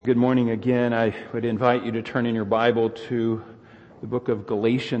Good morning again. I would invite you to turn in your Bible to the book of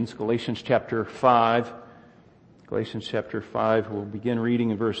Galatians, Galatians chapter 5. Galatians chapter 5, we'll begin reading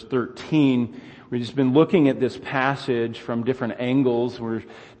in verse 13. We've just been looking at this passage from different angles. We're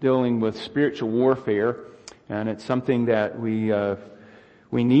dealing with spiritual warfare, and it's something that we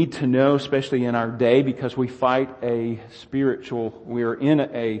need to know, especially in our day, because we are in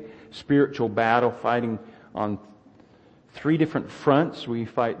a spiritual battle, fighting on three different fronts. We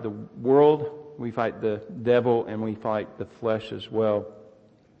fight the world, we fight the devil, and we fight the flesh as well.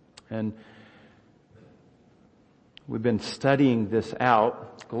 And we've been studying this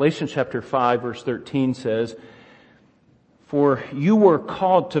out. Galatians chapter 5 verse 13 says, "For you were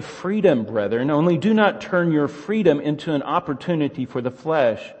called to freedom, brethren, only do not turn your freedom into an opportunity for the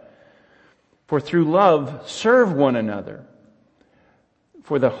flesh. For through love serve one another.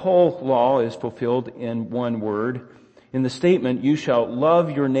 For the whole law is fulfilled in one word, in the statement, you shall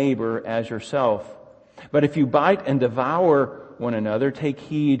love your neighbor as yourself. But if you bite and devour one another, take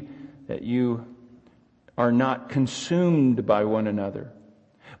heed that you are not consumed by one another.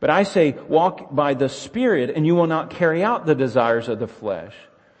 But I say, walk by the Spirit, and you will not carry out the desires of the flesh.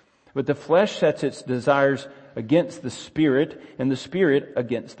 But the flesh sets its desires against the Spirit, and the Spirit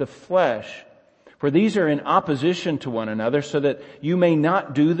against the flesh. For these are in opposition to one another, so that you may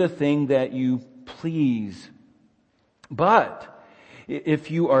not do the thing that you please. But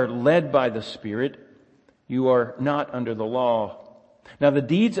if you are led by the Spirit, you are not under the law. Now the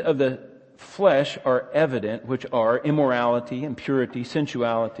deeds of the flesh are evident, which are immorality, impurity,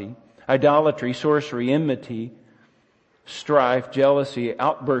 sensuality, idolatry, sorcery, enmity, strife, jealousy,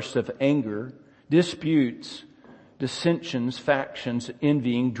 outbursts of anger, disputes, dissensions, factions,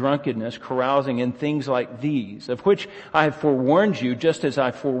 envying, drunkenness, carousing, and things like these, of which I have forewarned you, just as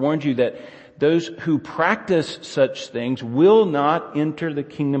I forewarned you that those who practice such things will not enter the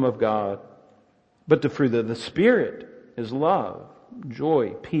kingdom of God. But the fruit of the Spirit is love,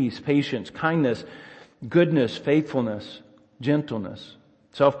 joy, peace, patience, kindness, goodness, faithfulness, gentleness,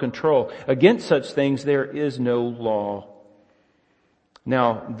 self-control. Against such things there is no law.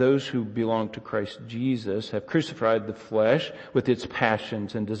 Now, those who belong to Christ Jesus have crucified the flesh with its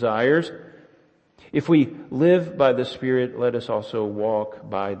passions and desires. If we live by the Spirit, let us also walk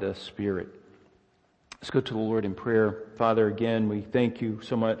by the Spirit." Let's go to the Lord in prayer. Father, again, we thank you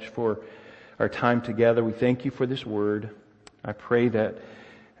so much for our time together. We thank you for this word. I pray that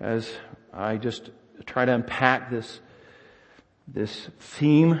as I just try to unpack this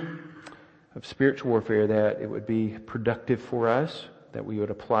theme of spiritual warfare, that it would be productive for us, that we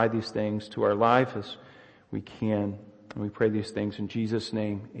would apply these things to our life as we can. And we pray these things in Jesus'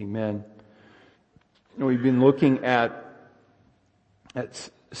 name. Amen. We've been looking at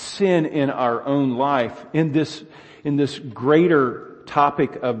sin in our own life in this greater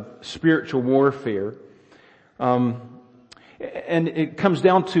topic of spiritual warfare. And it comes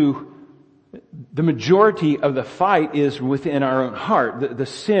down to the majority of the fight is within our own heart, the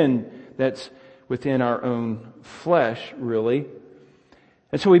sin that's within our own flesh, really.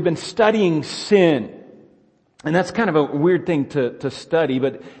 And so we've been studying sin. And that's kind of a weird thing to study,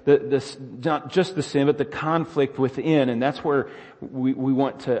 but not just the sin, but the conflict within. And that's where we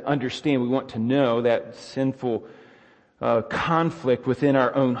want to understand, we want to know that sinful conflict within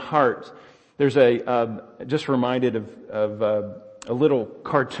our own hearts. There's just reminded of a little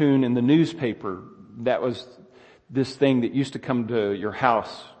cartoon in the newspaper. That was this thing that used to come to your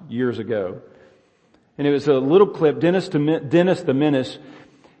house years ago. And it was a little clip. Dennis the Menace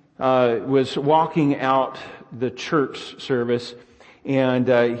was walking out the church service, and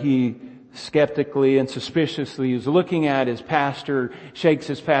he skeptically and suspiciously is looking at his pastor, shakes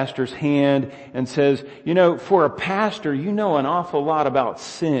his pastor's hand, and says, for a pastor, you know an awful lot about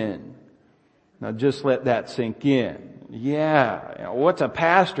sin. Now just let that sink in. Yeah, what's a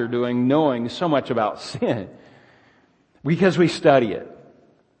pastor doing knowing so much about sin? Because we study it.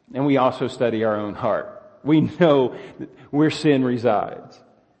 And we also study our own heart. We know where sin resides.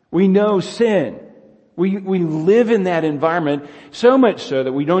 We know sin. We live in that environment so much so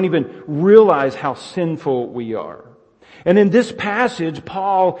that we don't even realize how sinful we are. And in this passage,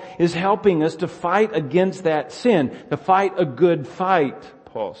 Paul is helping us to fight against that sin, to fight a good fight,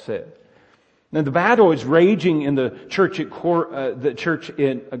 Paul said. Now the battle is raging in the church in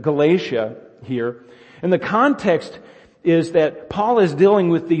Galatia here. And the context is that Paul is dealing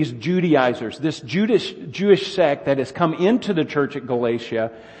with these Judaizers, this Jewish sect that has come into the church at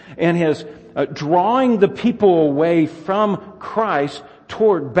Galatia and has drawing the people away from Christ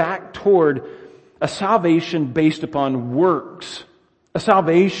back toward a salvation based upon works, a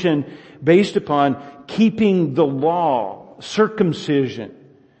salvation based upon keeping the law, circumcision,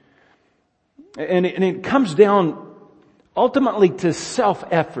 And it comes down ultimately to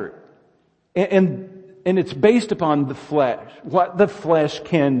self-effort. And it's based upon the flesh, what the flesh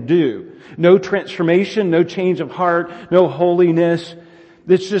can do. No transformation, no change of heart, no holiness.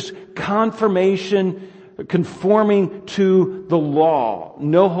 It's just confirmation, conforming to the law.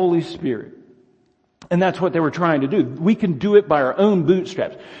 No Holy Spirit. And that's what they were trying to do. We can do it by our own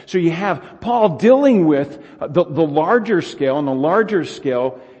bootstraps. So you have Paul dealing with the larger scale. On the larger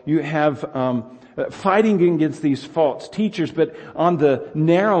scale, you have fighting against these false teachers. But on the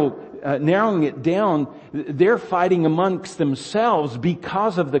narrowing it down, they're fighting amongst themselves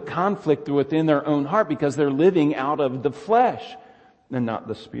because of the conflict within their own heart, because they're living out of the flesh and not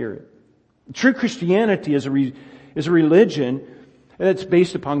the Spirit. True Christianity is a religion that's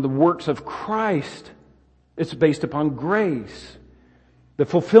based upon the works of Christ. It's based upon grace. The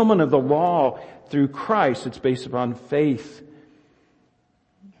fulfillment of the law through Christ. It's based upon faith.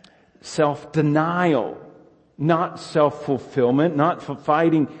 Self-denial. Not self-fulfillment. Not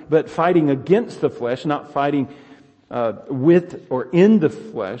fighting, but fighting against the flesh. Not fighting with or in the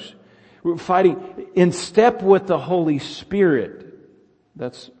flesh. We're fighting in step with the Holy Spirit.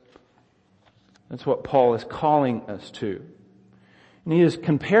 That's what Paul is calling us to. And he is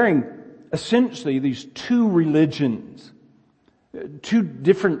comparing essentially these two religions, two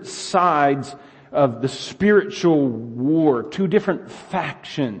different sides of the spiritual war, two different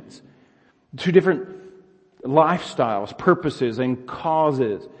factions, two different lifestyles, purposes, and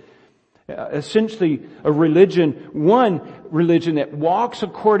causes. Essentially a religion, one religion that walks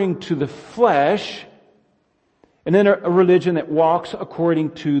according to the flesh, and then a religion that walks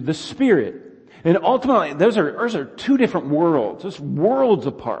according to the Spirit. And ultimately, those are two different worlds, just worlds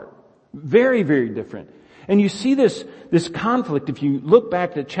apart. Very, very different. And you see this conflict if you look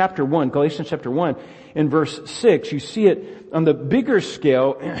back to chapter 1, Galatians chapter 1, in verse 6, you see it on the bigger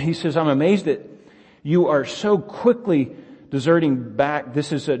scale. He says, I'm amazed that you are so quickly deserting back.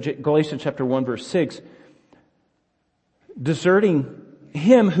 This is Galatians chapter 1, verse 6. Deserting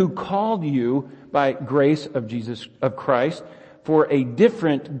Him who called you by grace of Christ for a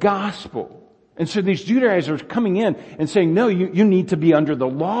different gospel. And so these Judaizers coming in and saying, no, you need to be under the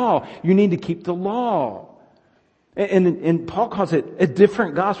law. You need to keep the law. And Paul calls it a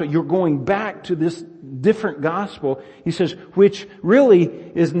different gospel. You're going back to this different gospel. He says, which really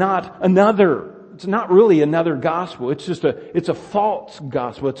is it's not really another gospel. It's just it's a false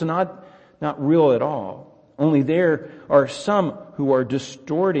gospel. It's not real at all. Only there are some who are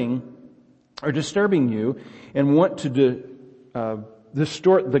disturbing you and want to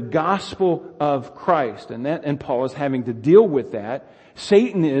distort the gospel of Christ. And Paul is having to deal with that.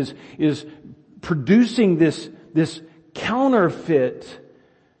 Satan is producing this counterfeit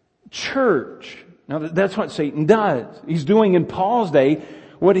church. Now that's what Satan does. He's doing in Paul's day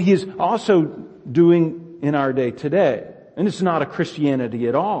what he's also doing in our day today. And it's not a Christianity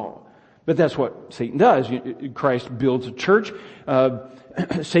at all. But that's what Satan does. Christ builds a church.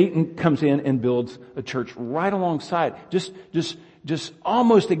 Satan comes in and builds a church right alongside. Just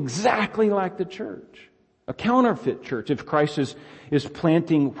almost exactly like the church. A counterfeit church. If Christ is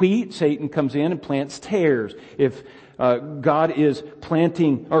planting wheat, Satan comes in and plants tares. If God is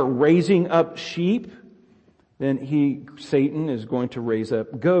planting or raising up sheep, then Satan is going to raise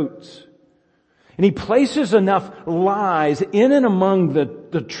up goats. And he places enough lies in and among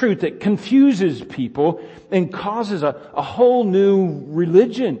the truth that confuses people and causes a whole new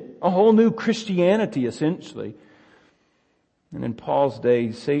religion, a whole new Christianity, essentially. And in Paul's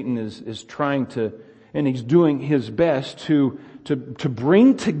day, Satan is trying to, and he's doing his best to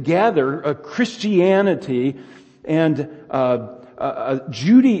bring together a Christianity and a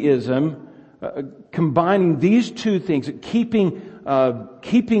Judaism, combining these two things, keeping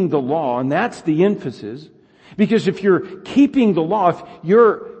the law, and that's the emphasis. Because if you're keeping the law, if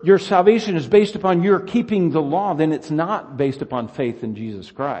your salvation is based upon your keeping the law, then it's not based upon faith in Jesus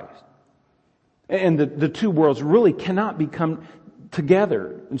Christ. And the two worlds really cannot become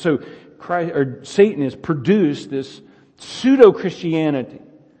together. And so Satan has produced this pseudo-Christianity.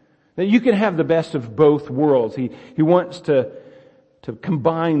 That you can have the best of both worlds. He wants to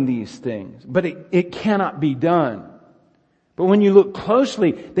combine these things. But it cannot be done. But when you look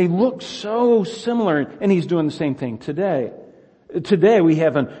closely, they look so similar. And he's doing the same thing today. Today we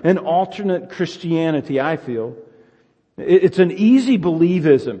have an alternate Christianity, I feel. It's an easy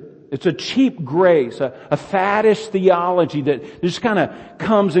believism. It's a cheap grace, a faddish theology that just kind of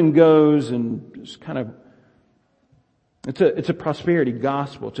comes and goes and just kind of, it's a prosperity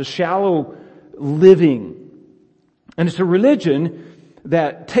gospel. It's a shallow living. And it's a religion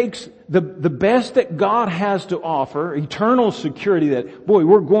that takes the best that God has to offer, eternal security that, boy,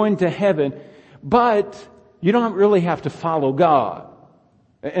 we're going to heaven, but you don't really have to follow God.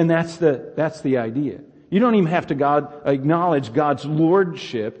 And that's the idea. You don't even have to acknowledge God's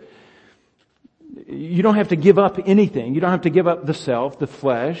lordship. You don't have to give up anything. You don't have to give up the self, the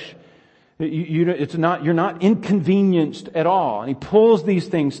flesh. You're not inconvenienced at all. And he pulls these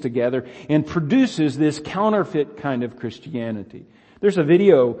things together and produces this counterfeit kind of Christianity. There's a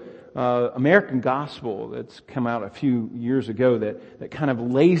video, American Gospel, that's come out a few years ago that kind of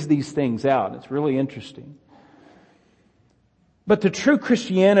lays these things out. It's really interesting. But the true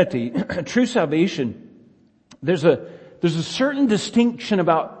Christianity, true salvation, there's a certain distinction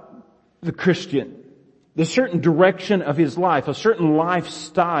about the Christian, the certain direction of his life, a certain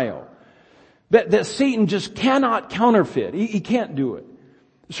lifestyle that Satan just cannot counterfeit. He can't do it.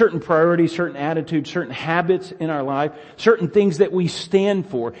 Certain priorities, certain attitudes, certain habits in our life, certain things that we stand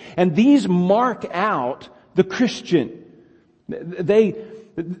for. And these mark out the Christian.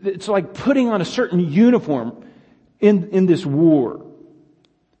 It's like putting on a certain uniform in this war.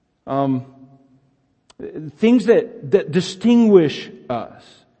 Things that distinguish us.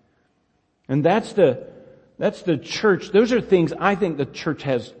 And that's the church. Those are things I think the church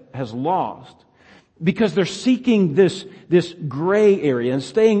has lost. Because they're seeking this gray area and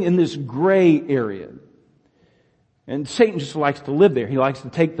staying in this gray area. And Satan just likes to live there. He likes to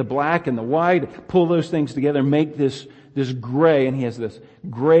take the black and the white, pull those things together and make this gray. And he has this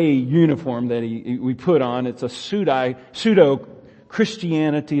gray uniform that we put on. It's a pseudo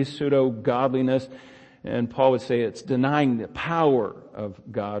Christianity, pseudo godliness. And Paul would say it's denying the power of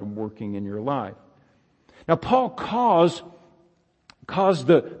God working in your life. Now Paul caused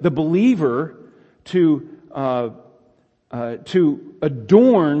the believer to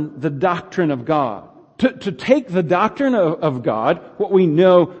adorn the doctrine of God. To take the doctrine of God, what we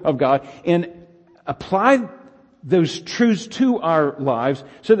know of God, and apply those truths to our lives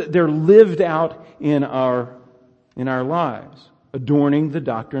so that they're lived out in our lives. Adorning the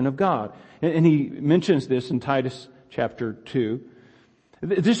doctrine of God. And he mentions this in Titus chapter 2.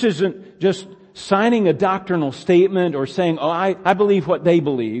 This isn't just signing a doctrinal statement or saying, I believe what they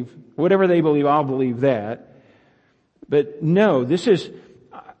believe. Whatever they believe, I'll believe that. But no, this is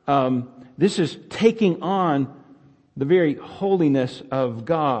taking on the very holiness of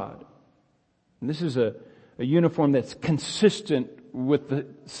God. And this is a uniform that's consistent with the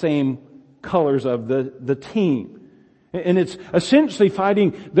same colors of the team. And it's essentially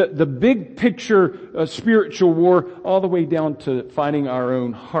fighting the big picture spiritual war all the way down to fighting our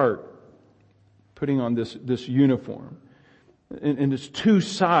own heart. Putting on this uniform. And it's two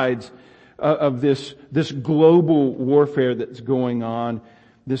sides of this global warfare that's going on,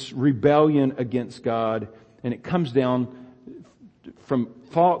 this rebellion against God, and it comes down from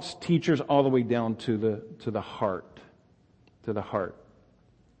false teachers all the way down to the heart,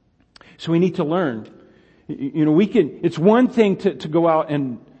 So we need to learn. It's one thing to go out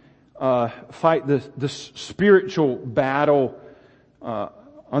and fight this spiritual battle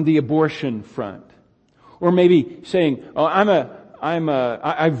on the abortion front. Or maybe saying,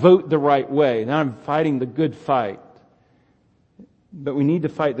 I vote the right way. Now I'm fighting the good fight. But we need to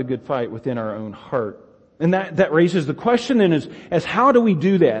fight the good fight within our own heart. And that raises the question then as how do we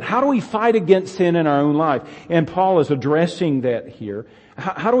do that? How do we fight against sin in our own life? And Paul is addressing that here.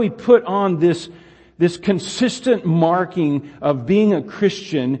 How do we put on this consistent marking of being a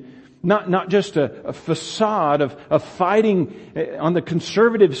Christian, not just a facade of fighting on the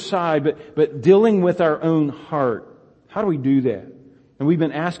conservative side, but dealing with our own heart? How do we do that? And we've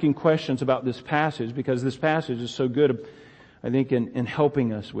been asking questions about this passage because this passage is so good, I think, in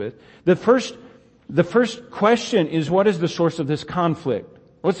helping us with. The first question is, what is the source of this conflict?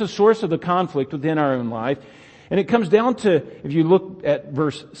 What's the source of the conflict within our own life? And it comes down to, if you look at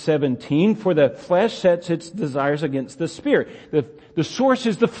verse 17, for the flesh sets its desires against the spirit. The source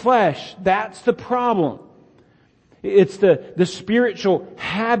is the flesh. That's the problem. It's the spiritual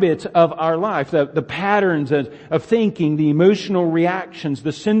habits of our life, the patterns of thinking, the emotional reactions,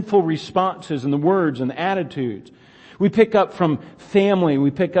 the sinful responses and the words and the attitudes. We pick up from family, we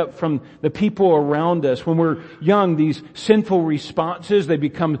pick up from the people around us. When we're young, these sinful responses, they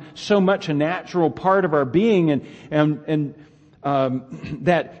become so much a natural part of our being, and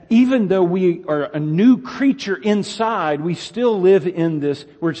that even though we are a new creature inside, we still live in this,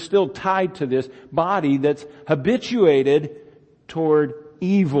 we're still tied to this body that's habituated toward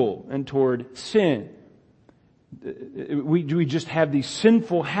evil and toward sin. We just have these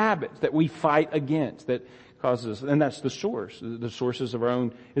sinful habits that we fight against, that causes, and that's the source. The source is our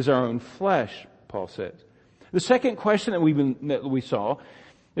own flesh, Paul says. The second question that we saw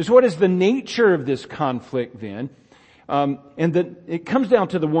is, what is the nature of this conflict then? And then it comes down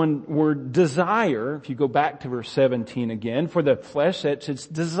to the one word desire. If you go back to verse 17 again, for the flesh sets its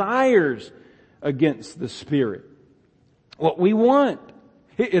desires against the Spirit. What we want.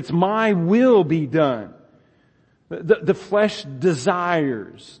 It's my will be done. The flesh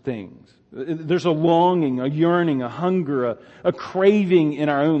desires things. There's a longing, a yearning, a hunger, a craving in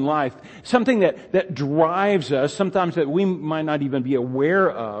our own life. Something that drives us, sometimes that we might not even be aware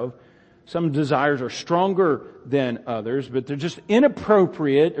of. Some desires are stronger than others, but they're just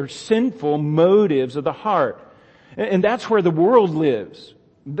inappropriate or sinful motives of the heart. And that's where the world lives.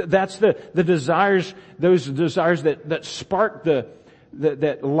 That's the desires, those desires that spark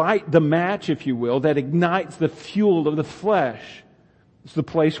that light the match, if you will, that ignites the fuel of the flesh. It's the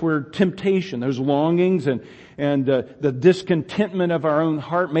place where temptation, those longings and the discontentment of our own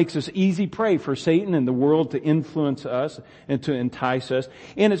heart makes us easy prey for Satan and the world to influence us and to entice us.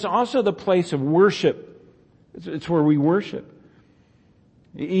 And it's also the place of worship. It's where we worship.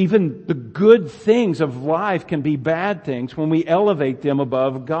 Even the good things of life can be bad things when we elevate them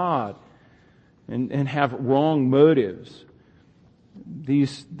above God and have wrong motives.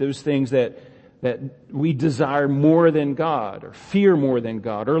 Those things that we desire more than God, or fear more than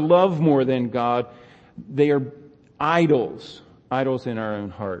God, or love more than God, they are idols in our own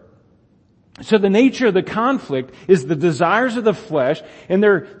heart. So the nature of the conflict is the desires of the flesh, and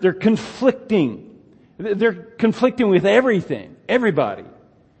they're conflicting. They're conflicting with everything, everybody.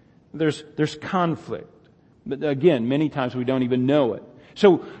 There's conflict. But again, many times we don't even know it.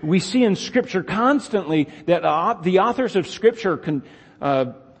 So we see in Scripture constantly that the authors of Scripture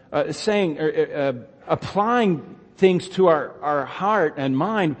applying things to our heart and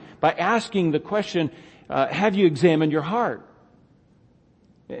mind by asking the question, have you examined your heart?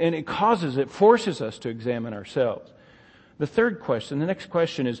 And it forces us to examine ourselves. The next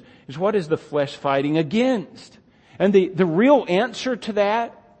question is what is the flesh fighting against? And the real answer to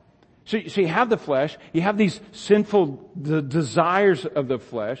that, so you have the flesh, you have these sinful desires of the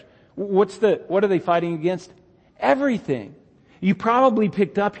flesh. What are they fighting against? Everything. You probably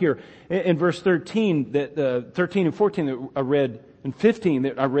picked up here in verse 13, 13 and 14 that I read, and 15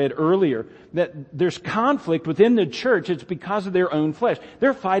 that I read earlier, that there's conflict within the church. It's because of their own flesh.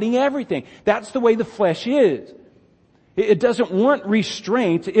 They're fighting everything. That's the way the flesh is. It doesn't want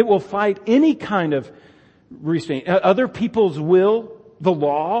restraint. It will fight any kind of restraint. Other people's will, the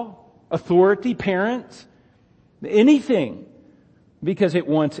law, authority, parents, anything, because it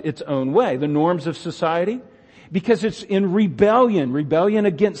wants its own way. The norms of society, because it's in rebellion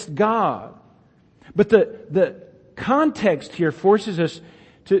against God. But the context here forces us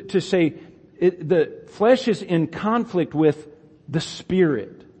to say the flesh is in conflict with the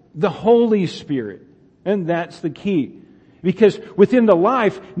Spirit, the Holy Spirit. And that's the key. Because within the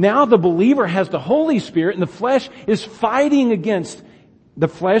life, now the believer has the Holy Spirit, and the flesh is fighting against, the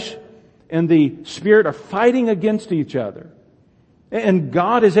flesh and the Spirit are fighting against each other. And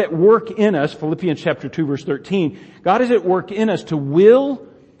God is at work in us, Philippians chapter 2 verse 13, God is at work in us to will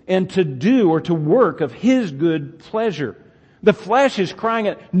and to do or to work of His good pleasure. The flesh is crying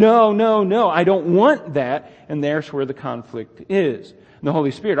out, no, I don't want that. And there's where the conflict is. And the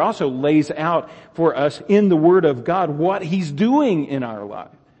Holy Spirit also lays out for us in the Word of God what He's doing in our life.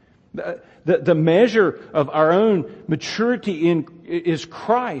 The measure of our own maturity is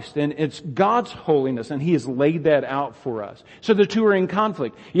Christ, and it's God's holiness, and He has laid that out for us. So the two are in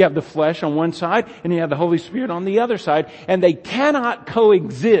conflict. You have the flesh on one side, and you have the Holy Spirit on the other side, and they cannot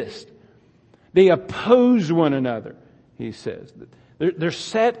coexist. They oppose one another, he says. They're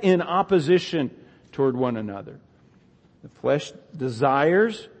set in opposition toward one another. The flesh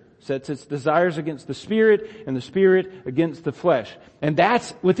sets its desires against the Spirit, and the Spirit against the flesh. And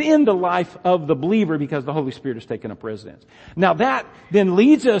that's within the life of the believer because the Holy Spirit has taken up residence. Now that then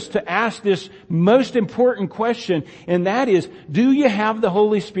leads us to ask this most important question, and that is, do you have the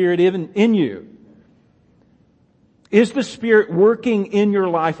Holy Spirit in you? Is the Spirit working in your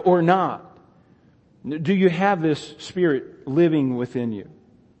life or not? Do you have this Spirit living within you?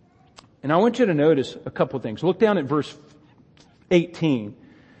 And I want you to notice a couple of things. Look down at verse 18.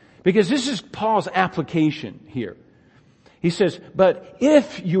 Because this is Paul's application here. He says, but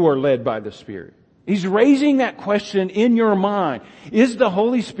if you are led by the Spirit, he's raising that question in your mind. Is the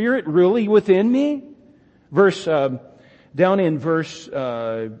Holy Spirit really within me? Down in verse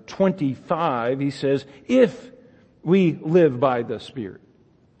 25, he says, if we live by the Spirit.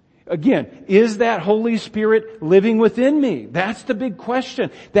 Again, is that Holy Spirit living within me? That's the big question.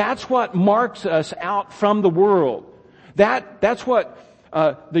 That's what marks us out from the world. That's what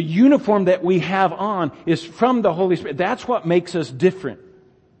the uniform that we have on is from the Holy Spirit. That's what makes us different.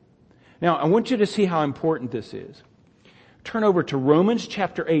 Now, I want you to see how important this is. Turn over to Romans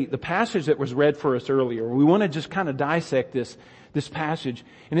chapter 8, the passage that was read for us earlier. We want to just kind of dissect this passage.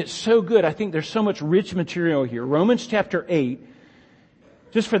 And it's so good. I think there's so much rich material here. Romans chapter 8,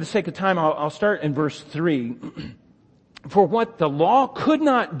 just for the sake of time, I'll start in verse 3. For what the law could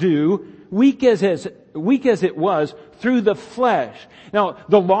not do, weak as it was, through the flesh. Now,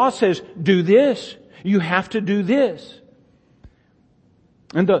 the law says, do this. You have to do this.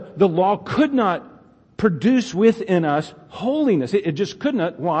 And the law could not produce within us holiness. It just could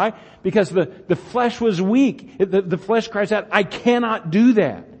not. Why? Because the flesh was weak. The flesh cries out, I cannot do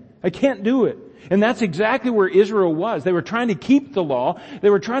that. I can't do it. And that's exactly where Israel was. They were trying to keep the law. They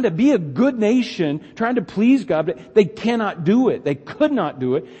were trying to be a good nation, trying to please God, but they cannot do it. They could not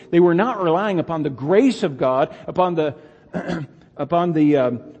do it. They were not relying upon the grace of God, upon the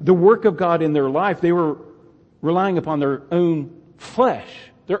work of God in their life. They were relying upon their own flesh,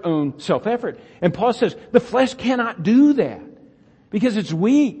 their own self-effort. And Paul says, the flesh cannot do that because it's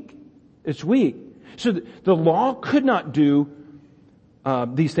weak. It's weak. So the law could not do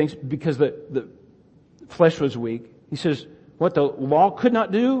these things because the flesh was weak. He says, what the law could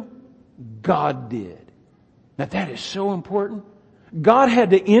not do, God did. Now that is so important. God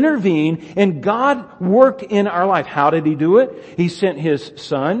had to intervene and God worked in our life. How did He do it? He sent His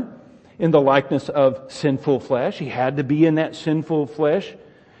Son in the likeness of sinful flesh. He had to be in that sinful flesh,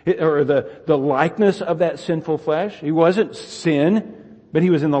 or the likeness of that sinful flesh. He wasn't sin, but He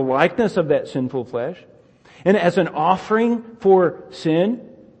was in the likeness of that sinful flesh. And as an offering for sin,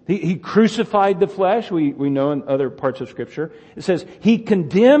 He crucified the flesh. We know in other parts of Scripture, it says He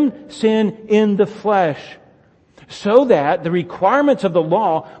condemned sin in the flesh so that the requirements of the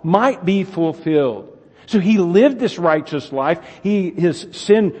law might be fulfilled. So He lived this righteous life. His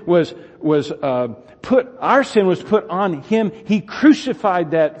sin was put, our sin was put on Him. He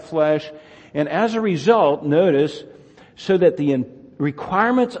crucified that flesh. And as a result, notice, so that the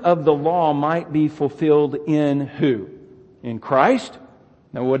requirements of the law might be fulfilled in who? In Christ?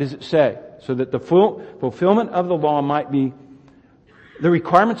 Now what does it say? So that the fulfillment of the law might be, the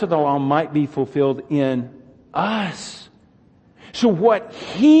requirements of the law might be fulfilled in us. So what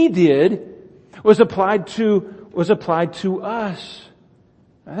He did was applied to us.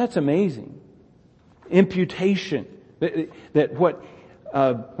 Now that's amazing. Imputation. That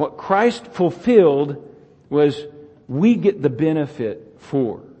what Christ fulfilled was we get the benefit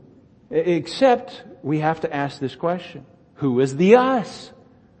for. Except we have to ask this question. Who is the us?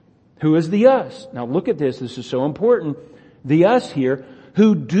 Who is the us? Now look at this. This is so important. The us here,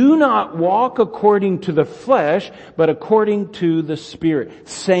 who do not walk according to the flesh, but according to the Spirit.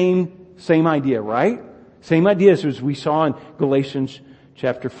 Same idea, right? Same idea as we saw in Galatians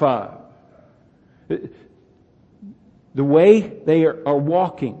chapter 5. The way they are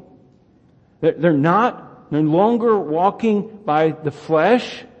walking, they're no longer walking by the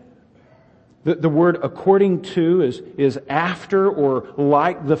flesh. The word according to is after or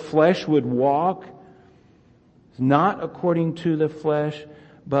like the flesh would walk. It's not according to the flesh,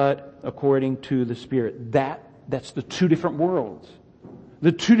 but according to the Spirit. That's the two different worlds.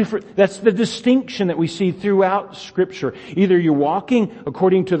 That's the distinction that we see throughout Scripture. Either you're walking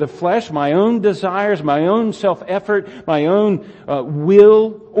according to the flesh, my own desires, my own self-effort, my own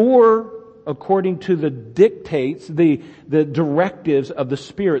will, or according to the dictates, the directives of the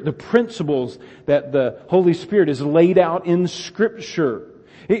Spirit, the principles that the Holy Spirit has laid out in Scripture.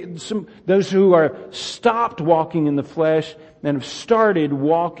 Those who are stopped walking in the flesh and have started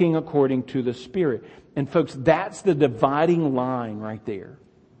walking according to the Spirit. And folks, that's the dividing line right there.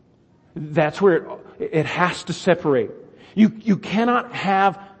 That's where it has to separate. You cannot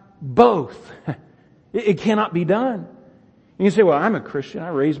have both. It cannot be done. And you say, well, I'm a Christian. I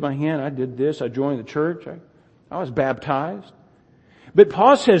raised my hand. I did this. I joined the church. I was baptized. But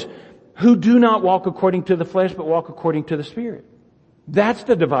Paul says, who do not walk according to the flesh, but walk according to the Spirit. That's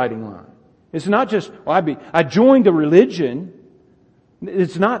the dividing line. It's not just, well, I joined a religion.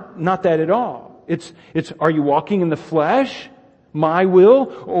 It's not that at all. It's, are you walking in the flesh, my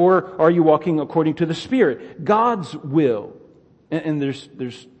will, or are you walking according to the Spirit, God's will? And there's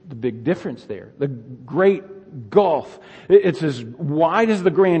the big difference there. The great gulf. It's as wide as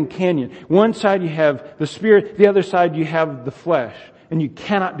the Grand Canyon. One side you have the Spirit, the other side you have the flesh. And you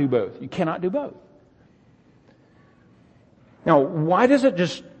cannot do both. You cannot do both. Now, why doesn't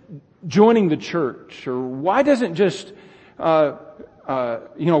just joining the church, or why doesn't just,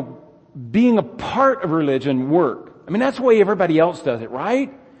 being a part of religion work? I mean, that's the way everybody else does it,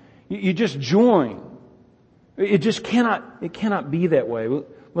 right? You just join. It just cannot be that way.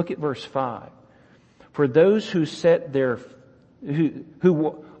 Look at verse 5. For those who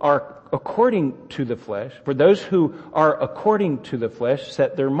are according to the flesh, for those who are according to the flesh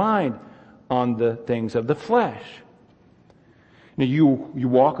set their mind on the things of the flesh. Now you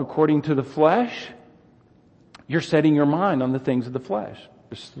walk according to the flesh, you're setting your mind on the things of the flesh.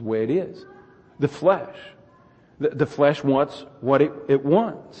 This is the way it is. The flesh. The flesh wants what it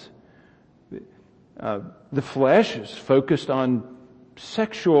wants. The flesh is focused on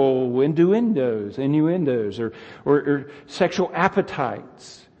sexual innuendos, or sexual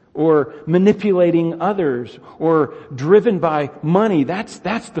appetites, or manipulating others, or driven by money. That's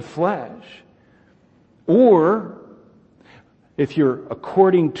the flesh. Or, if you're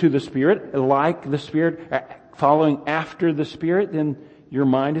according to the Spirit, like the Spirit, following after the Spirit, then your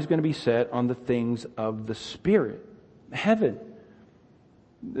mind is going to be set on the things of the Spirit. Heaven.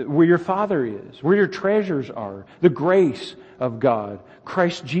 Where your Father is. Where your treasures are. The grace of God.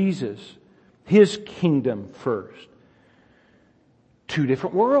 Christ Jesus. His kingdom first. Two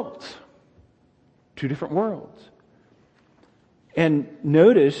different worlds. Two different worlds. And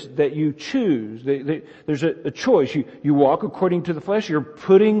notice that you choose. There's a choice. You walk according to the flesh. You're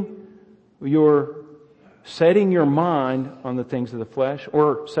setting your mind on the things of the flesh,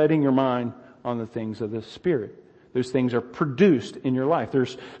 or setting your mind on the things of the Spirit. Those things are produced in your life.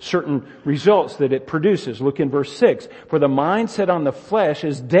 There's certain results that it produces. Look in verse 6. For the mind set on the flesh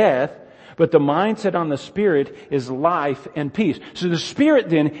is death, but the mind set on the Spirit is life and peace. So the Spirit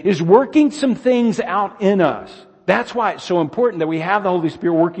then is working some things out in us. That's why it's so important that we have the Holy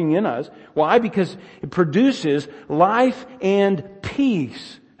Spirit working in us. Why? Because it produces life and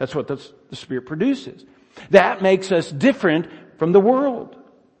peace. That's what the Spirit produces. That makes us different from the world.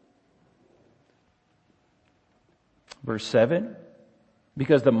 Verse 7,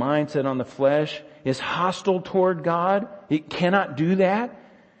 because the mindset on the flesh is hostile toward God. It cannot do that.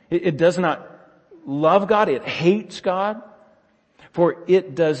 It does not love God. It hates God. For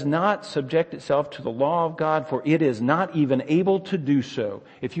it does not subject itself to the law of God, for it is not even able to do so.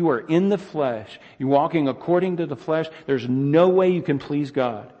 If you are in the flesh, you're walking according to the flesh, there's no way you can please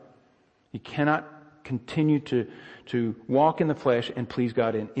God. You cannot continue to walk in the flesh and please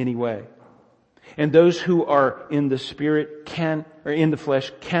God in any way. And those who are in the Spirit in the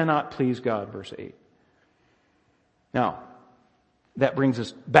flesh cannot please God, verse 8. Now, that brings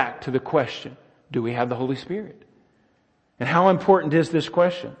us back to the question, do we have the Holy Spirit? And how important is this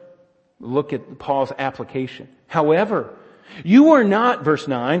question? Look at Paul's application. However, you are not, verse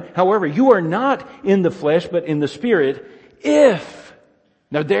 9, however, you are not in the flesh, but in the Spirit, if.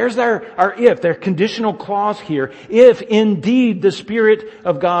 Now there's our if, their conditional clause here. If indeed the Spirit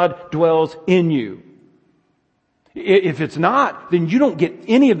of God dwells in you. If it's not, then you don't get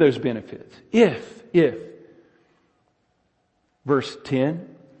any of those benefits. If. Verse 10,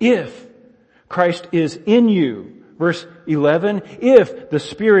 if Christ is in you. Verse 11, if the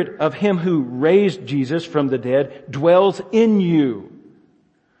Spirit of Him who raised Jesus from the dead dwells in you.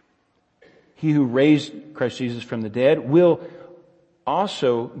 He who raised Christ Jesus from the dead will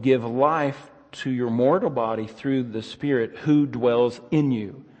also give life to your mortal body through the Spirit who dwells in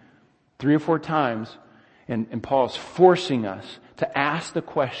you. 3 or 4 times, and Paul's forcing us to ask the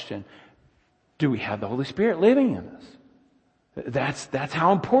question, do we have the Holy Spirit living in us? That's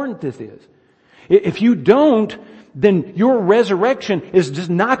how important this is. If you don't, then your resurrection is just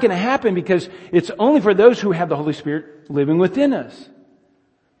not going to happen, because it's only for those who have the Holy Spirit living within us.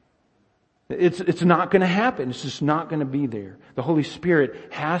 It's not going to happen. It's just not going to be there. The Holy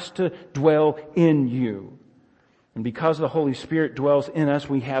Spirit has to dwell in you. And because the Holy Spirit dwells in us,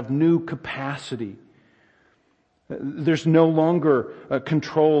 we have new capacity. There's no longer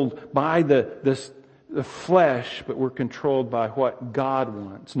controlled by the flesh, but we're controlled by what God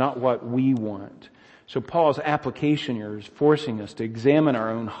wants, not what we want. So Paul's application here is forcing us to examine our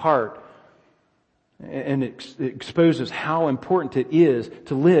own heart, and it exposes how important it is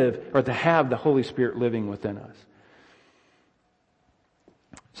to live, or to have the Holy Spirit living within us.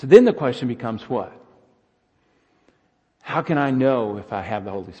 So then the question becomes what? How can I know if I have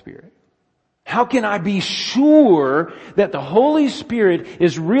the Holy Spirit? How can I be sure that the Holy Spirit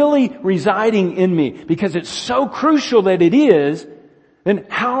is really residing in me? Because it's so crucial that it is. Then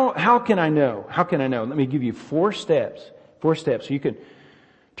how can I know? How can I know? Let me give you 4 steps. 4 steps. So you can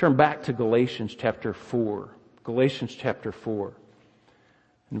turn back to Galatians chapter 4. Galatians chapter 4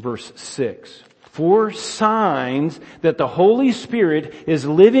 and verse 6. 4 signs that the Holy Spirit is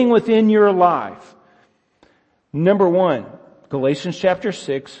living within your life. Number 1, Galatians chapter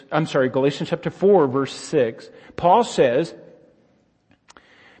 4 verse 6. Paul says,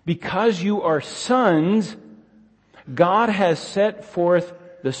 because you are sons, God has set forth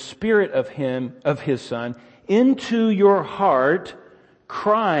the Spirit of His Son into your heart,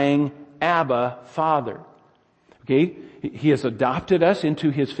 crying, Abba, Father. Okay? He has adopted us into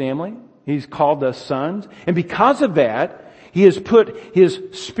His family. He's called us sons. And because of that, He has put His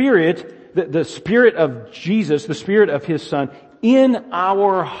Spirit, the Spirit of Jesus, the Spirit of His Son, in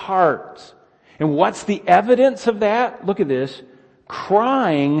our hearts. And what's the evidence of that? Look at this.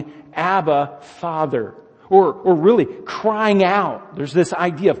 Crying, Abba, Father. Or really crying out. There's this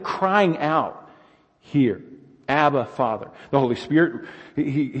idea of crying out here. Abba, Father. The Holy Spirit,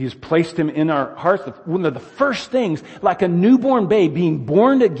 He's placed Him in our hearts. One of the first things, like a newborn babe being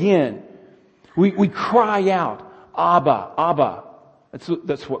born again, we cry out, Abba, Abba.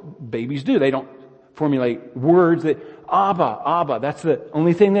 That's what babies do. They don't formulate words. Abba, Abba. That's the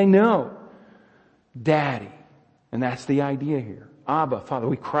only thing they know. Daddy. And that's the idea here. Abba, Father.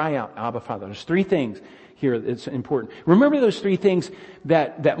 We cry out, Abba, Father. There's three things here that's important. Remember those three things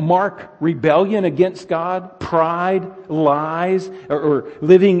that mark rebellion against God? Pride, lies, or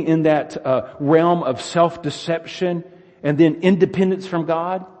living in that realm of self-deception, and then independence from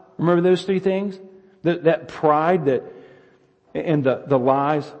God? Remember those three things? That pride, and the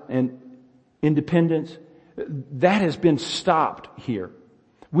lies and independence, that has been stopped here.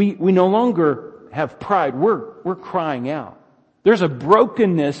 We no longer have pride. We're crying out. There's a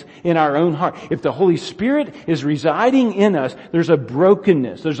brokenness in our own heart. If the Holy Spirit is residing in us, there's a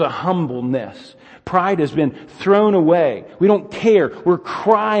brokenness. There's a humbleness. Pride has been thrown away. We don't care. We're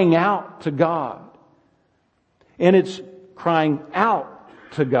crying out to God. And it's crying out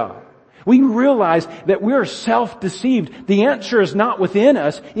to God. We realize that we're self-deceived. The answer is not within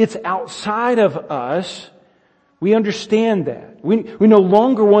us. It's outside of us. We understand that. We no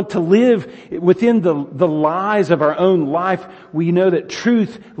longer want to live within the lies of our own life. We know that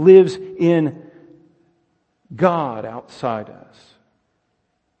truth lives in God outside us.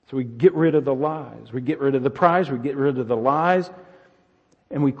 So we get rid of the lies. We get rid of the pride. We get rid of the lies.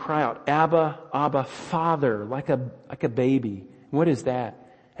 And we cry out, Abba, Abba, Father, like a baby. What is that?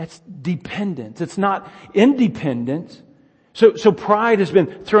 That's dependence. It's not independence. So pride has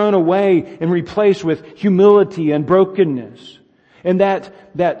been thrown away and replaced with humility and brokenness. And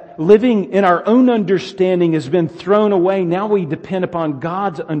that living in our own understanding has been thrown away. Now we depend upon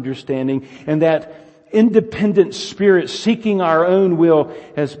God's understanding. And that independent spirit seeking our own will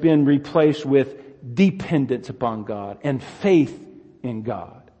has been replaced with dependence upon God and faith in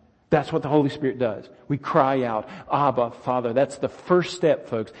God. That's what the Holy Spirit does. We cry out, Abba, Father. That's the first step,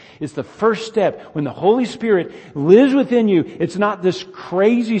 folks. It's the first step. When the Holy Spirit lives within you, it's not this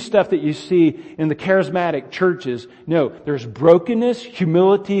crazy stuff that you see in the charismatic churches. No, there's brokenness,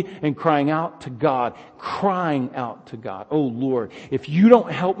 humility, and crying out to God. Crying out to God. Oh Lord, if you don't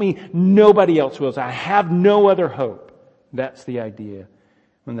help me, nobody else will. I have no other hope. That's the idea.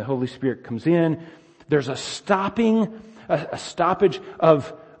 When the Holy Spirit comes in, there's a stoppage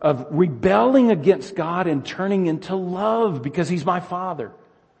of rebelling against God and turning into love because He's my Father.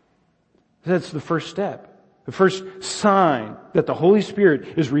 That's the first step. The first sign that the Holy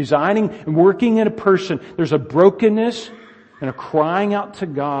Spirit is residing and working in a person. There's a brokenness and a crying out to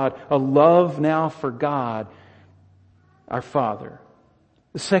God, a love now for God, our Father.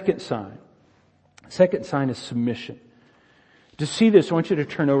 The second sign is submission. To see this, I want you to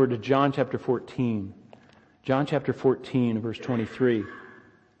turn over to John chapter 14. John chapter 14, verse 23.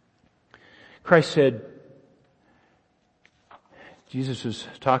 Christ said, Jesus was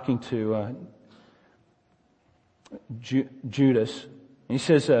talking to Judas. And He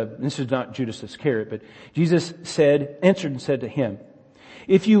says, this is not Judas Iscariot, but Jesus answered and said to him,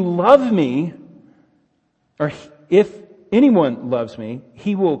 if you love me, or if anyone loves me,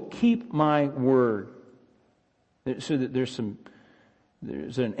 he will keep my word. So that there's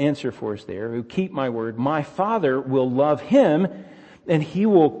an answer for us there. Who keep my word. My Father will love him, and he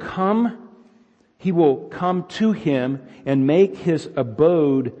will come to him and make his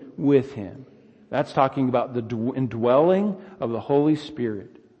abode with him. That's talking about the indwelling of the Holy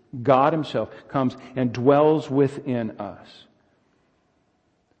Spirit. God Himself comes and dwells within us.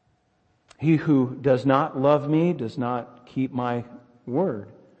 He who does not love me does not keep my word.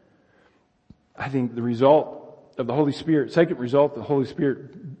 I think the result of the Holy Spirit, second result of the Holy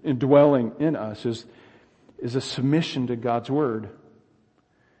Spirit indwelling in us is a submission to God's word.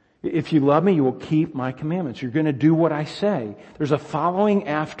 If you love me, you will keep my commandments. You're going to do what I say. There's a following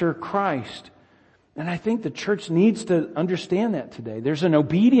after Christ. And I think the church needs to understand that today. There's an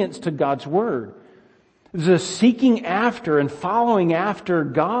obedience to God's word. There's a seeking after and following after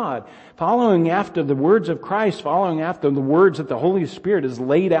God. Following after the words of Christ. Following after the words that the Holy Spirit has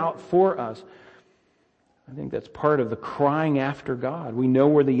laid out for us. I think that's part of the crying after God. We know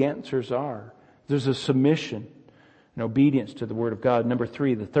where the answers are. There's a submission. and obedience to the Word of God. Number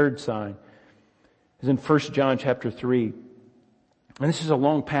 3, the third sign, is in 1 John chapter 3. And this is a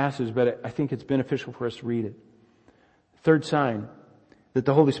long passage, but I think it's beneficial for us to read it. Third sign that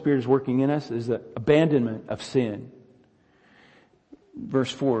the Holy Spirit is working in us is the abandonment of sin.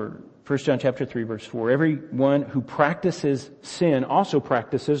 Verse 4, 1 John chapter 3, verse 4. Everyone who practices sin also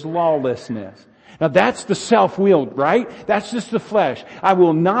practices lawlessness. Now that's the self-willed, right? That's just the flesh. I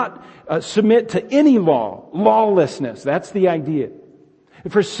will not submit to any law. Lawlessness. That's the idea.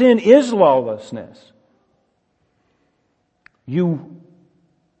 For sin is lawlessness. You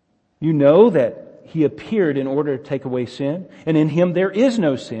know that He appeared in order to take away sin, and in Him there is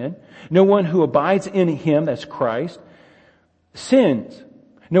no sin. No one who abides in Him, that's Christ, sins.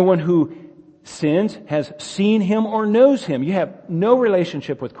 No one who sins has seen Him or knows Him. You have no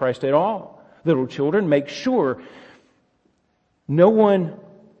relationship with Christ at all. Little children, make sure no one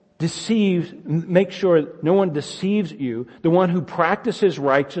deceives you. The one who practices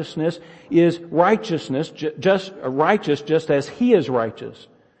righteousness is just righteous just as He is righteous.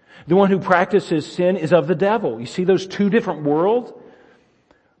 The one who practices sin is of the devil. You see those two different worlds?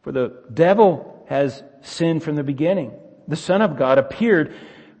 For the devil has sinned from the beginning. The Son of God appeared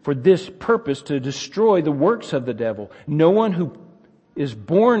for this purpose, to destroy the works of the devil. No one who is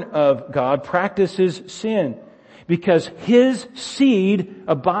born of God practices sin, because His seed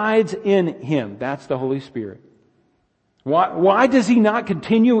abides in him. That's the Holy Spirit. Why does he not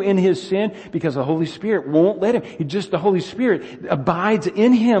continue in his sin? Because the Holy Spirit won't let him. The Holy Spirit abides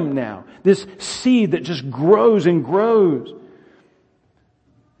in him now. This seed that just grows and grows.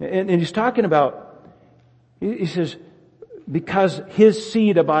 And he's talking about, he says, because his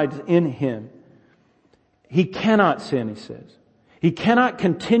seed abides in him, he cannot sin, he says. He cannot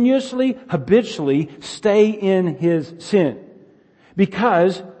continuously, habitually stay in his sin.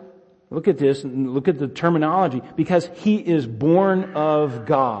 Because, look at this, and look at the terminology, because he is born of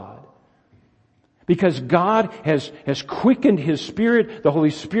God. Because God has quickened his spirit, the Holy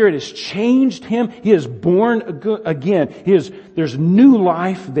Spirit has changed him, he is born again. There's new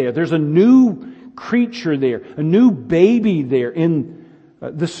life there, there's a new creature there, a new baby there in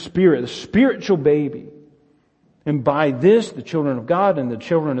the Spirit, the spiritual baby. And by this, the children of God and the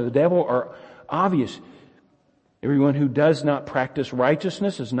children of the devil are obvious. Everyone who does not practice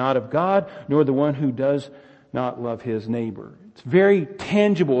righteousness is not of God, nor the one who does not love his neighbor. It's very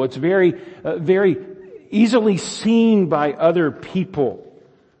tangible. It's very easily seen by other people.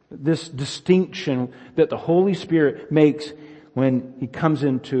 This distinction that the Holy Spirit makes when He comes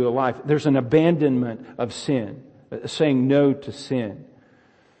into a life. There's an abandonment of sin, saying no to sin.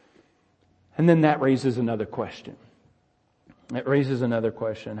 And then that raises another question. It raises another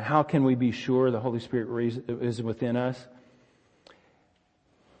question. How can we be sure the Holy Spirit is within us?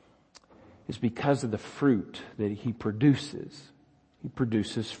 It's because of the fruit that He produces. He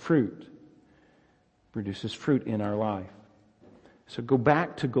produces fruit. He produces fruit in our life. So go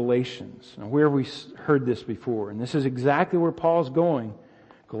back to Galatians, where we heard this before. And this is exactly where Paul's going.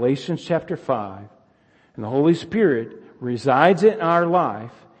 Galatians chapter 5. And the Holy Spirit resides in our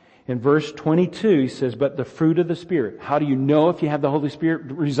life. In verse 22, he says, but the fruit of the Spirit. How do you know if you have the Holy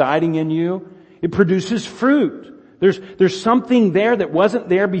Spirit residing in you? It produces fruit. There's something there that wasn't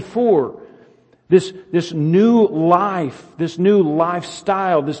there before. This new life, this new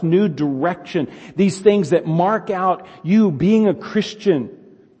lifestyle, this new direction, these things that mark out you being a Christian.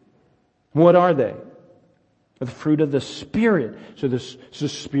 What are they? The fruit of the Spirit. So the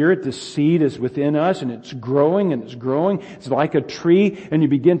Spirit, the seed is within us and it's growing and it's growing. It's like a tree and you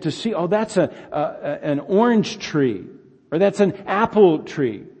begin to see, oh, that's an orange tree or that's an apple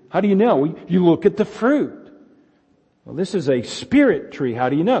tree. How do you know? You look at the fruit. Well, this is a Spirit tree. How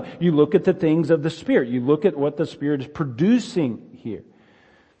do you know? You look at the things of the Spirit. You look at what the Spirit is producing here.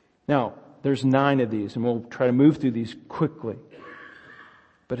 Now, there's 9 of these and we'll try to move through these quickly.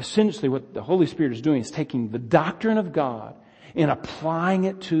 But essentially what the Holy Spirit is doing is taking the doctrine of God and applying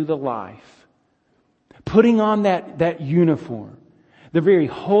it to the life. Putting on that uniform. The very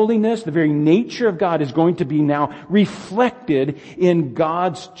holiness, the very nature of God is going to be now reflected in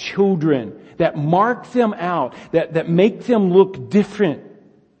God's children that mark them out, that make them look different.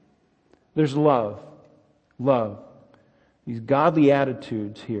 There's love. These godly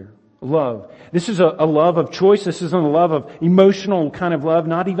attitudes here. Love. This is a love of choice. This isn't a love of emotional kind of love,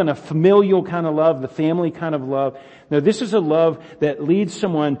 not even a familial kind of love, the family kind of love. No, this is a love that leads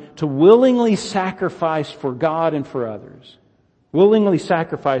someone to willingly sacrifice for God and for others. Willingly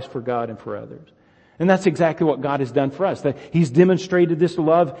sacrifice for God and for others. And that's exactly what God has done for us. That He's demonstrated this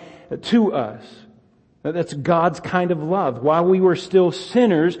love to us. That's God's kind of love. While we were still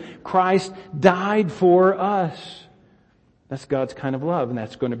sinners, Christ died for us. That's God's kind of love, and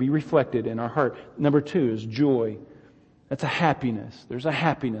that's going to be reflected in our heart. Number 2 is joy. That's a happiness. There's a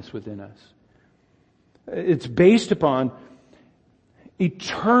happiness within us. It's based upon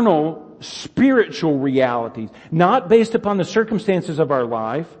eternal spiritual realities, not based upon the circumstances of our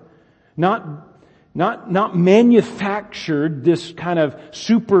life, not manufactured, this kind of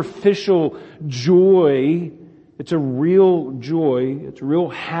superficial joy. It's a real joy. It's real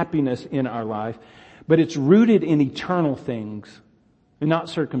happiness in our life, but it's rooted in eternal things and not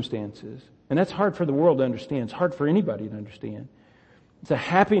circumstances. And that's hard for the world to understand. It's hard for anybody to understand. It's a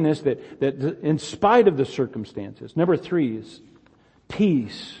happiness that in spite of the circumstances. Number 3 is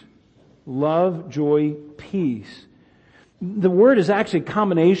peace. Love, joy, peace. The word is actually a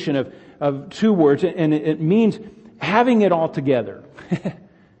combination of 2 words, and it means having it all together.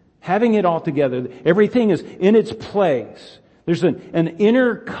 Having it all together. Everything is in its place. There's an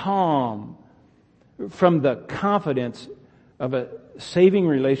inner calm from the confidence of a saving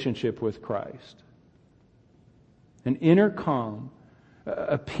relationship with Christ. An inner calm,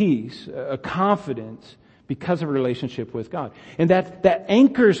 a peace, a confidence because of a relationship with God. And that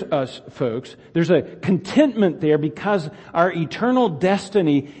anchors us, folks. There's a contentment there because our eternal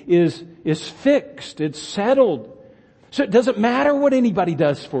destiny is fixed. It's settled. So it doesn't matter what anybody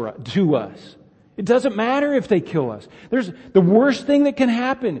does to us. It doesn't matter if they kill us. There's the worst thing that can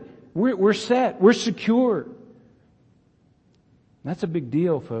happen. We're set. We're secure. That's a big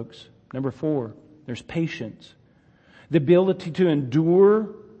deal, folks. Number 4, there's patience. The ability to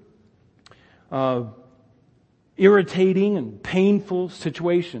endure irritating and painful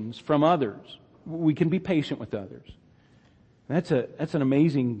situations from others. We can be patient with others. That's an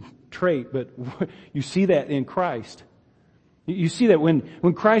amazing trait, but you see that in Christ. You see that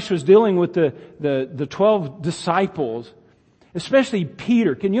when Christ was dealing with the 12 disciples, especially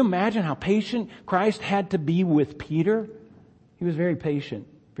Peter. Can you imagine how patient Christ had to be with Peter? He was very patient,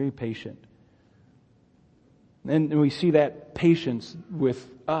 very patient. And we see that patience with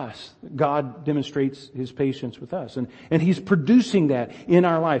us. God demonstrates His patience with us. And He's producing that in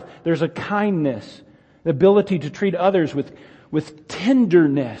our life. There's a kindness, the ability to treat others with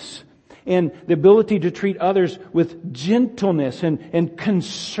tenderness, and the ability to treat others with gentleness and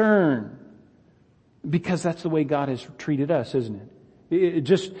concern. Because that's the way God has treated us, isn't it?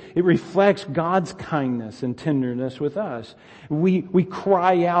 It reflects God's kindness and tenderness with us. We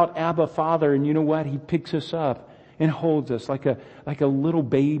cry out, Abba, Father, and you know what? He picks us up and holds us like a little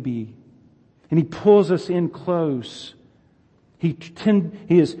baby. And He pulls us in close. He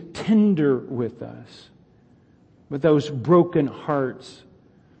is tender with us, with those broken hearts.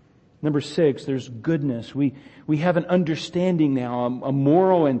 Number 6, there's goodness. We have an understanding now, a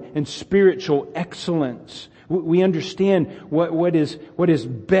moral and spiritual excellence. We understand what is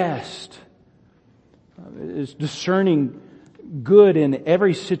best. Is discerning good in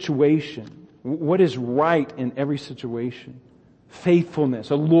every situation. What is right in every situation. Faithfulness,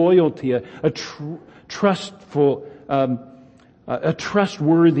 a loyalty, a trustful, a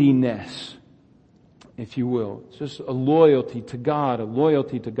trustworthiness, if you will. It's just a loyalty to God, a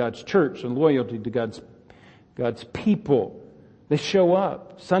loyalty to God's church, a loyalty to God's people. They show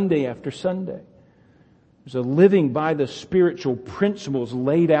up Sunday after Sunday. There's a living by the spiritual principles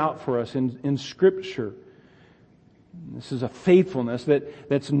laid out for us in Scripture. This is a faithfulness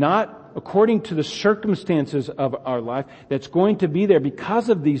that's not according to the circumstances of our life, that's going to be there because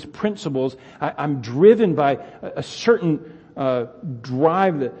of these principles. I'm driven by a certain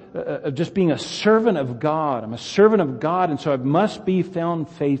drive of just being a servant of God. I'm a servant of God, and so I must be found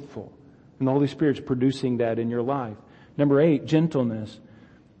faithful. And the Holy Spirit's producing that in your life. Number 8, gentleness.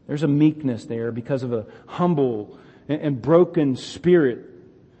 There's a meekness there because of a humble and broken spirit.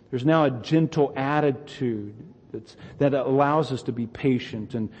 There's now a gentle attitude that allows us to be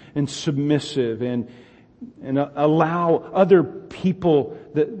patient and submissive and allow other people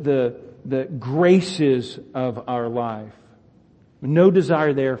the graces of our life. No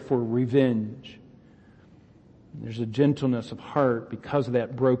desire there for revenge. There's a gentleness of heart because of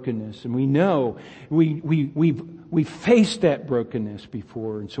that brokenness. And we know we've faced that brokenness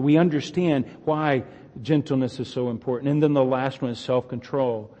before. And so we understand why gentleness is so important. And then the last one is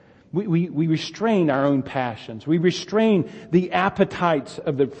self-control. We restrain our own passions. We restrain the appetites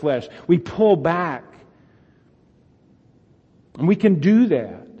of the flesh. We pull back. And we can do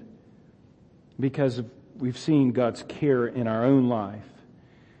that because we've seen God's care in our own life.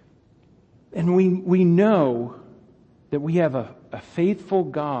 And we know that we have a faithful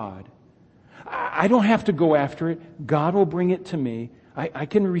God. I don't have to go after it. God will bring it to me. I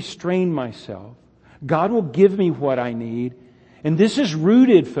can restrain myself. God will give me what I need. And this is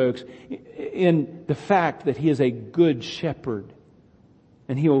rooted, folks, in the fact that He is a good shepherd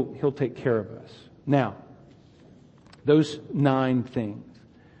and He'll take care of us. Now, those 9 things: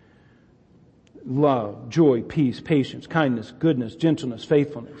 love, joy, peace, patience, kindness, goodness, gentleness,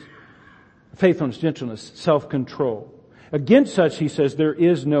 faithfulness, gentleness, self-control. Against such, He says, there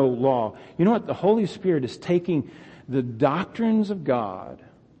is no law. You know what? The Holy Spirit is taking the doctrines of God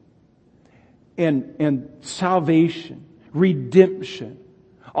and salvation, redemption,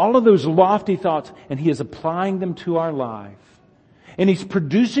 all of those lofty thoughts, and He is applying them to our life. And He's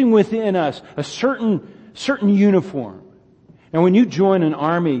producing within us a certain uniform. Now, when you join an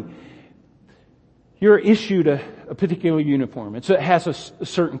army, you're issued a particular uniform. It has a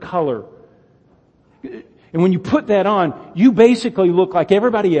certain color. And when you put that on, you basically look like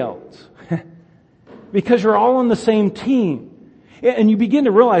everybody else. Because you're all on the same team. And you begin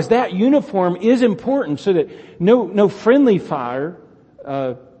to realize that uniform is important so that no friendly fire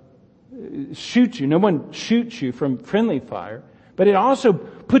shoots you. No one shoots you from friendly fire. But it also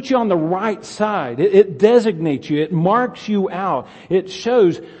puts you on the right side. It designates you. It marks you out. It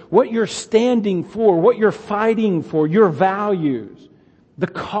shows what you're standing for, what you're fighting for, your values, the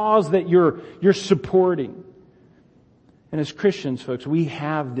cause that you're supporting. And as Christians, folks, we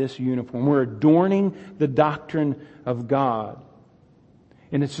have this uniform. We're adorning the doctrine of God.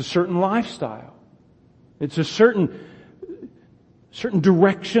 And it's a certain lifestyle. It's a certain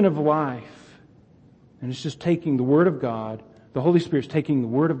direction of life. And it's just taking the Word of God. The Holy Spirit's taking the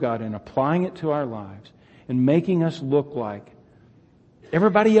Word of God and applying it to our lives and making us look like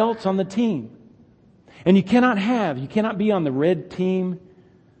everybody else on the team. And you cannot be on the red team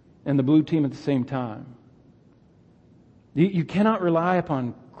and the blue team at the same time. You cannot rely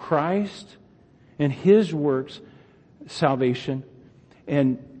upon Christ and His works, salvation,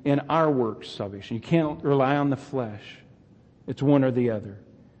 and our works, salvation. You can't rely on the flesh. It's one or the other.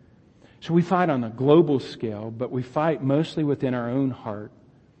 So we fight on a global scale, but we fight mostly within our own heart.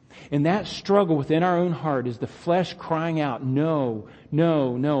 And that struggle within our own heart is the flesh crying out, no,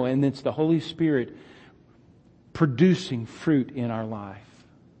 no, no. And it's the Holy Spirit producing fruit in our life.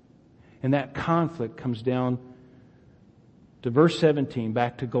 And that conflict comes down to verse 17,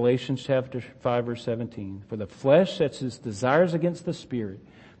 back to Galatians chapter 5, verse 17. For the flesh sets its desires against the Spirit,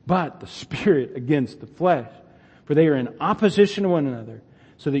 but the Spirit against the flesh. For they are in opposition to one another,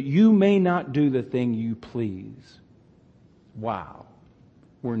 so that you may not do the thing you please. Wow.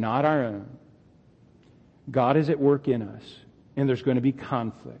 We're not our own. God is at work in us, and there's going to be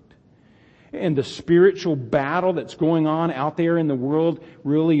conflict. And the spiritual battle that's going on out there in the world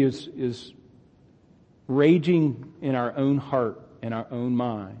really is raging in our own heart and our own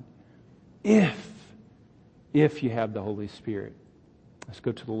mind. If you have the Holy Spirit. Let's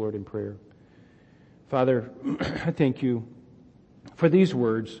go to the Lord in prayer. Father, I thank You for these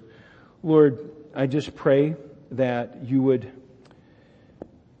words. Lord, I just pray that You would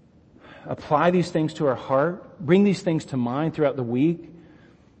apply these things to our heart, bring these things to mind throughout the week.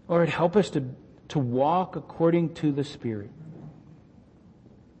 Lord, help us to walk according to the Spirit.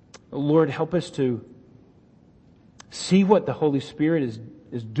 Lord, help us to see what the Holy Spirit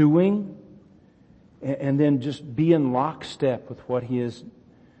is doing, and then just be in lockstep with what He is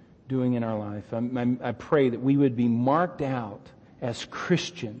doing in our life. I pray that we would be marked out as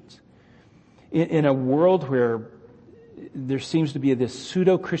Christians in a world where there seems to be this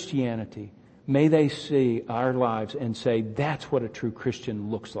pseudo-Christianity. May they see our lives and say, that's what a true Christian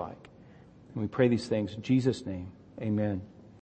looks like. And we pray these things in Jesus' name. Amen.